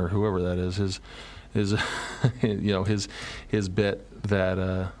Vuitton, or whoever that is, his bit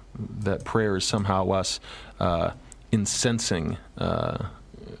that prayer is somehow us incensing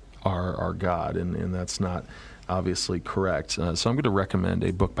our God, and that's not obviously correct. So I'm going to recommend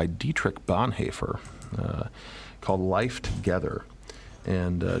a book by Dietrich Bonhoeffer called Life Together.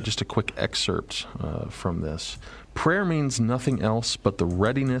 And just a quick excerpt from this. Prayer means nothing else but the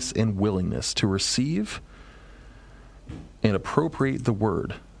readiness and willingness to receive and appropriate the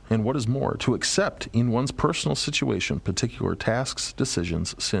word, and what is more, to accept in one's personal situation particular tasks,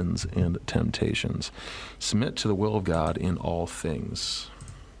 decisions, sins, and temptations. Submit to the will of God in all things.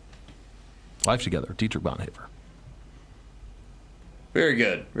 Life Together, Dietrich Bonhoeffer. Very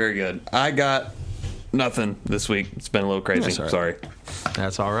good, very good. I got nothing this week. It's been a little crazy. That's all right. Sorry.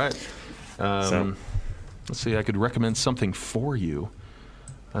 That's all right. Let's see. I could recommend something for you.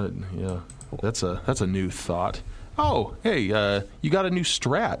 That's a new thought. Oh, hey, you got a new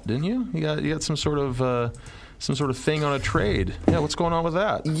Strat, didn't you? You got some sort of thing on a trade. Yeah, what's going on with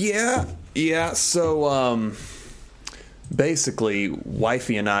that? Yeah. So basically,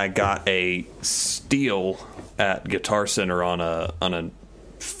 wifey and I got a steal at Guitar Center on a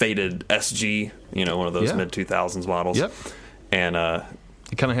faded SG, one of those mid 2000s models. Yep. And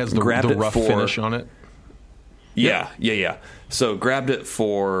it kind of has the rough finish on it. Yeah. So grabbed it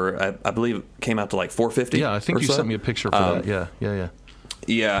for, I believe it came out to like $450. Yeah, I think you sent me a picture for that. Yeah.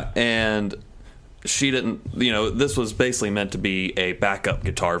 Yeah, and she didn't, this was basically meant to be a backup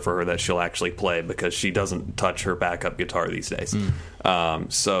guitar for her that she'll actually play, because she doesn't touch her backup guitar these days.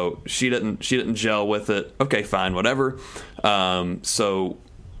 So she didn't gel with it. Okay, fine, whatever. So,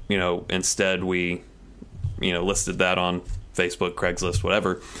 instead we, listed that on Facebook, Craigslist,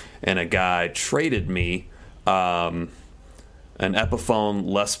 whatever, and a guy traded me an Epiphone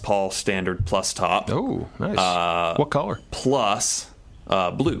Les Paul Standard Plus top. Oh, nice. What color? Plus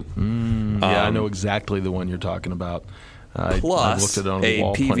blue. Yeah, I know exactly the one you're talking about. Plus I've looked at it on the a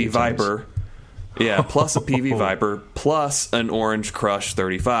wall PV Viper. Yeah, plus a PV Viper, plus an Orange Crush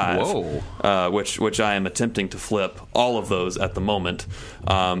 35. Whoa. Which I am attempting to flip all of those at the moment.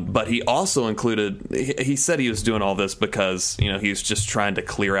 But he also included, he said he was doing all this because, he was just trying to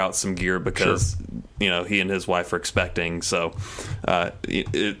clear out some gear because, he and his wife are expecting. So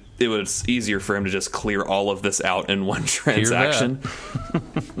it was easier for him to just clear all of this out in one transaction.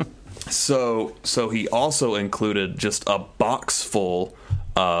 So he also included just a box full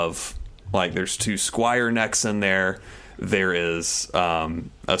of, like, there's 2 Squier necks in there. There is a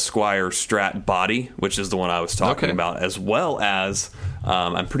Squier Strat body, which is the one I was talking about, as well as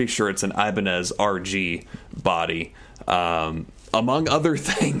I'm pretty sure it's an Ibanez RG body, among other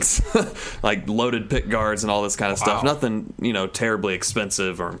things, like loaded pick guards and all this kind of stuff. Nothing, terribly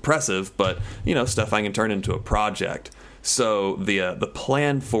expensive or impressive, but, stuff I can turn into a project. So the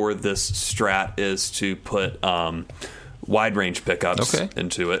plan for this Strat is to put wide range pickups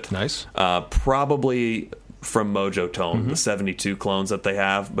into it. Nice. Probably from Mojo Tone, the 72 clones that they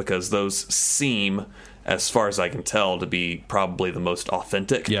have, because those seem, as far as I can tell, to be probably the most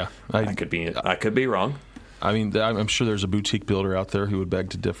authentic. Yeah, I could be wrong. I mean, I'm sure there's a boutique builder out there who would beg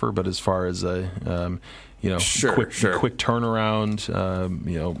to differ, but as far as a quick turnaround,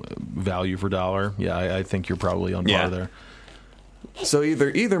 value for dollar, I think you're probably on par there. So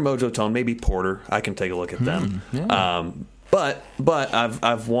either Mojo Tone, maybe Porter. I can take a look at them. But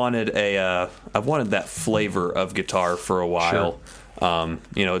I've wanted that flavor of guitar for a while. Sure.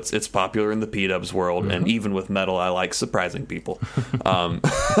 It's popular in the P-Dubs world, and even with metal, I like surprising people.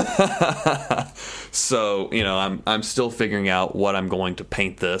 So I'm still figuring out what I'm going to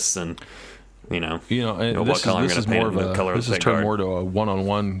paint this, and what color I'm going to paint it, the color of the This has turned more to a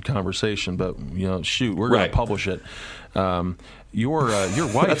one-on-one conversation, but we're going to publish it. Your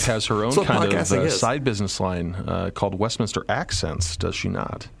wife has her own kind of side business line called Westminster Accents, does she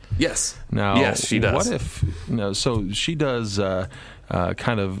not? Yes. Now, yes, she does. What if so she does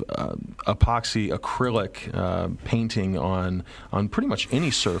kind of epoxy acrylic painting on pretty much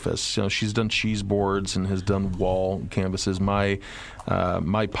any surface. She's done cheese boards and has done wall canvases. My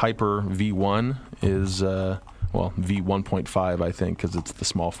Piper V1 is V1.5, I think, because it's the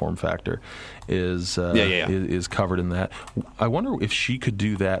small form factor, is covered in that. I wonder if she could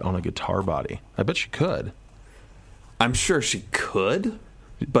do that on a guitar body. I bet she could. I'm sure she could,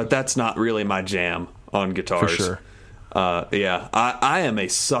 but that's not really my jam on guitars. For sure. I am a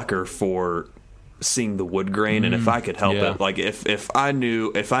sucker for seeing the wood grain, and if I could help yeah. it, like if I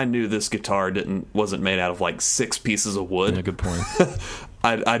knew this guitar wasn't made out of like 6 pieces of wood, Yeah, good point.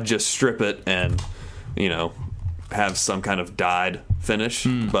 I'd just strip it and have some kind of dyed finish.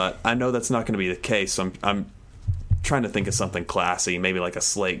 But I know that's not going to be the case. So I'm trying to think of something classy, maybe like a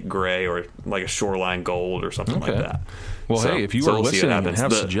slate gray or like a shoreline gold or something like that. Well, So- hey, if you so are we'll see what listening and happens.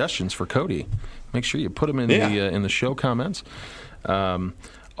 have suggestions for Cody, make sure you put them in the show comments.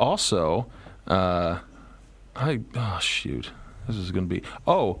 Also, shoot. This is going to be...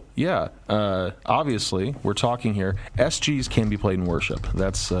 Oh, yeah. Obviously, we're talking here. SGs can be played in worship.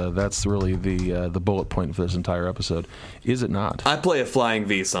 That's really the bullet point for this entire episode. Is it not? I play a Flying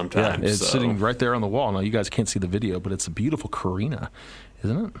V sometimes. Yeah, it's so. sitting right there on the wall. Now, you guys can't see the video, but it's a beautiful Carina,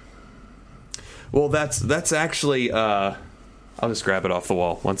 isn't it? Well, that's actually... I'll just grab it off the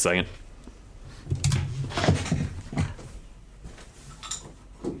wall. 1 second.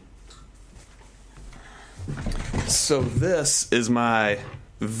 So this is my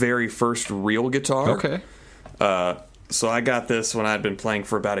very first real guitar. Okay. So I got this when I'd been playing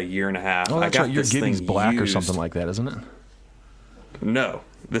for about a year and a half. Oh, that's I got right. Your this Giddings thing Black or used. something like that, isn't it? No,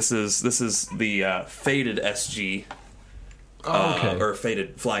 this is the faded SG. Oh, okay. Or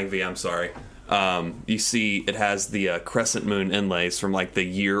faded Flying V. I'm sorry. You see, it has the crescent moon inlays from like the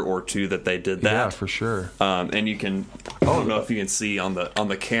year or two that they did that. Yeah, for sure. And you can. I don't know if you can see on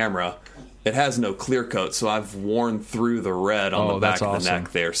the camera. It has no clear coat, so I've worn through the red on the back that's of the awesome.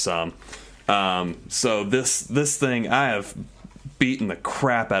 neck there some. So this thing, I have beaten the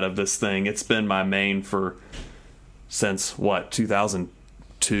crap out of this thing. It's been my main since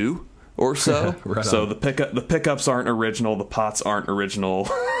 2002 or so. Right So on. the pickups aren't original, the pots aren't original.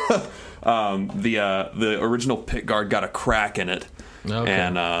 The original pick guard got a crack in it, Okay.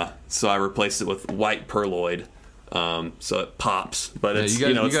 and so I replaced it with white perloid. So it pops, but Yeah, it's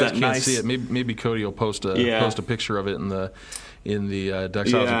you guys it's can't that nice. see it. Maybe Cody will post a picture of it in the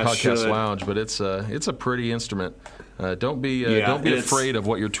Doxology Yeah, I Podcast should. Lounge. But it's a pretty instrument. Don't be it's- afraid of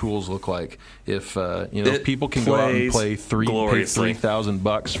what your tools look like. If It people can go out and plays pay gloriously.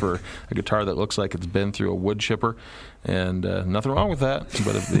 $3,000 for a guitar that looks like it's been through a wood chipper, and nothing wrong with that.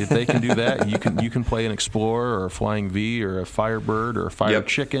 But if they can do that, you can play an Explorer or a Flying V or a Firebird or a Fire Yep.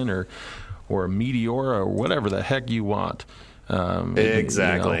 Chicken or a Meteora or whatever the heck you want.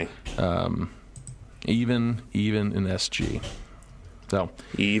 Exactly. Even an SG. So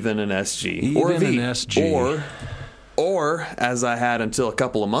Even an SG Even or V, an SG. or as I had until a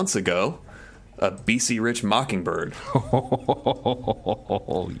couple of months ago, a BC Rich Mockingbird.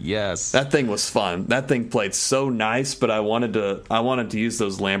 oh yes, That thing was fun. That thing played so nice, but I wanted to use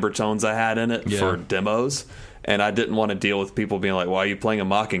those Lambert tones I had in it Yeah. for demos. And I didn't want to deal with people being like, "Why are you playing a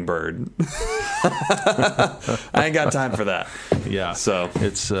Mockingbird?" I ain't got time for that. yeah. So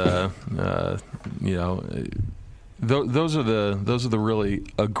it's those are the really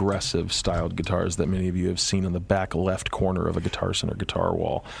aggressive styled guitars that many of you have seen in the back left corner of a Guitar Center guitar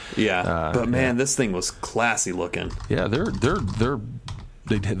wall. yeah, but man, this thing was classy looking. Yeah, they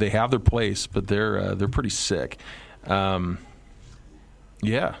have their place, but they're pretty sick. Yeah.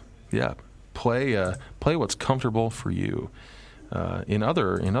 Play what's comfortable for you. In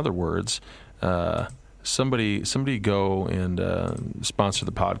other words, somebody go and sponsor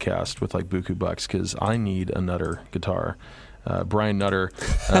the podcast with like Buku Bucks, because I need a Nutter guitar. Brian Nutter,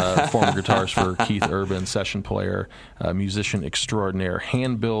 former guitarist for Keith Urban, session player, musician extraordinaire,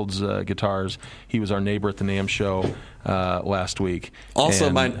 hand builds guitars. He was our neighbor at the NAMM show last week. Also,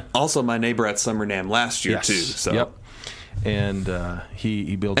 And- my neighbor at Summer NAMM last year yes, too. So. Yep. And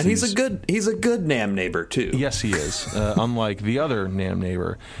he builds. And he's these- a good NAMM neighbor too. Yes, he is. Unlike the other NAMM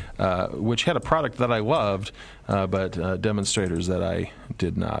neighbor, which had a product that I loved, but demonstrators that I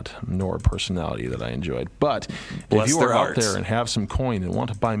did not, nor a personality that I enjoyed. But Bless if you their are out hearts. there and have some coin and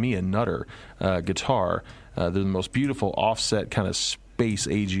want to buy me a Nutter guitar, they're the most beautiful offset kind of space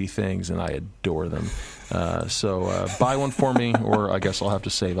agey things, and I adore them. So buy one for me, or I guess I'll have to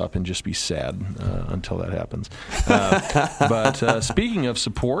save up and just be sad until that happens. But speaking of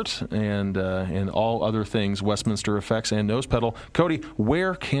support and all other things, Westminster Effects and Nose Pedal, Cody,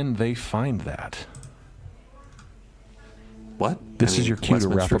 where can they find that? What? This is your cue to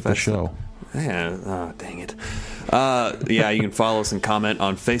wrap up the show. Yeah, oh, dang it. Yeah, you can follow us and comment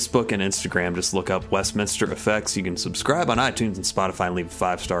on Facebook and Instagram. Just look up Westminster Effects. You can subscribe on iTunes and Spotify and leave a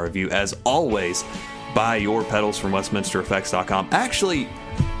 5-star review. As always, buy your pedals from WestminsterEffects.com. Actually,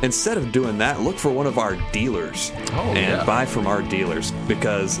 instead of doing that, look for one of our dealers and buy from our dealers,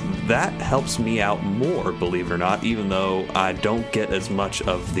 because that helps me out more, believe it or not, even though I don't get as much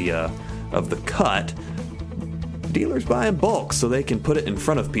of the cut. dealers buy in bulk so they can put it in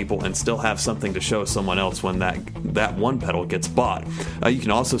front of people and still have something to show someone else when that one pedal gets bought. You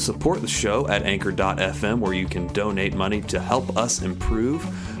can also support the show at Anchor.fm, where you can donate money to help us improve.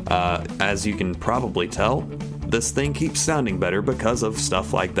 As you can probably tell, this thing keeps sounding better because of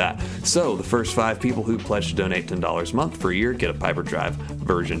stuff like that. So the first 5 people who pledge to donate $10 a month for a year get a Piper Drive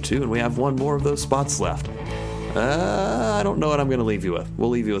version 2, and we have 1 more of those spots left. I don't know what I'm going to leave you with. We'll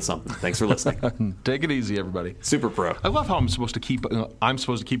leave you with something. Thanks for listening. Take it easy, everybody. Super Pro. I love how I'm supposed to keep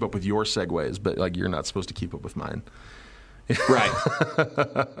up with your segues, but like you're not supposed to keep up with mine.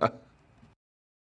 Right.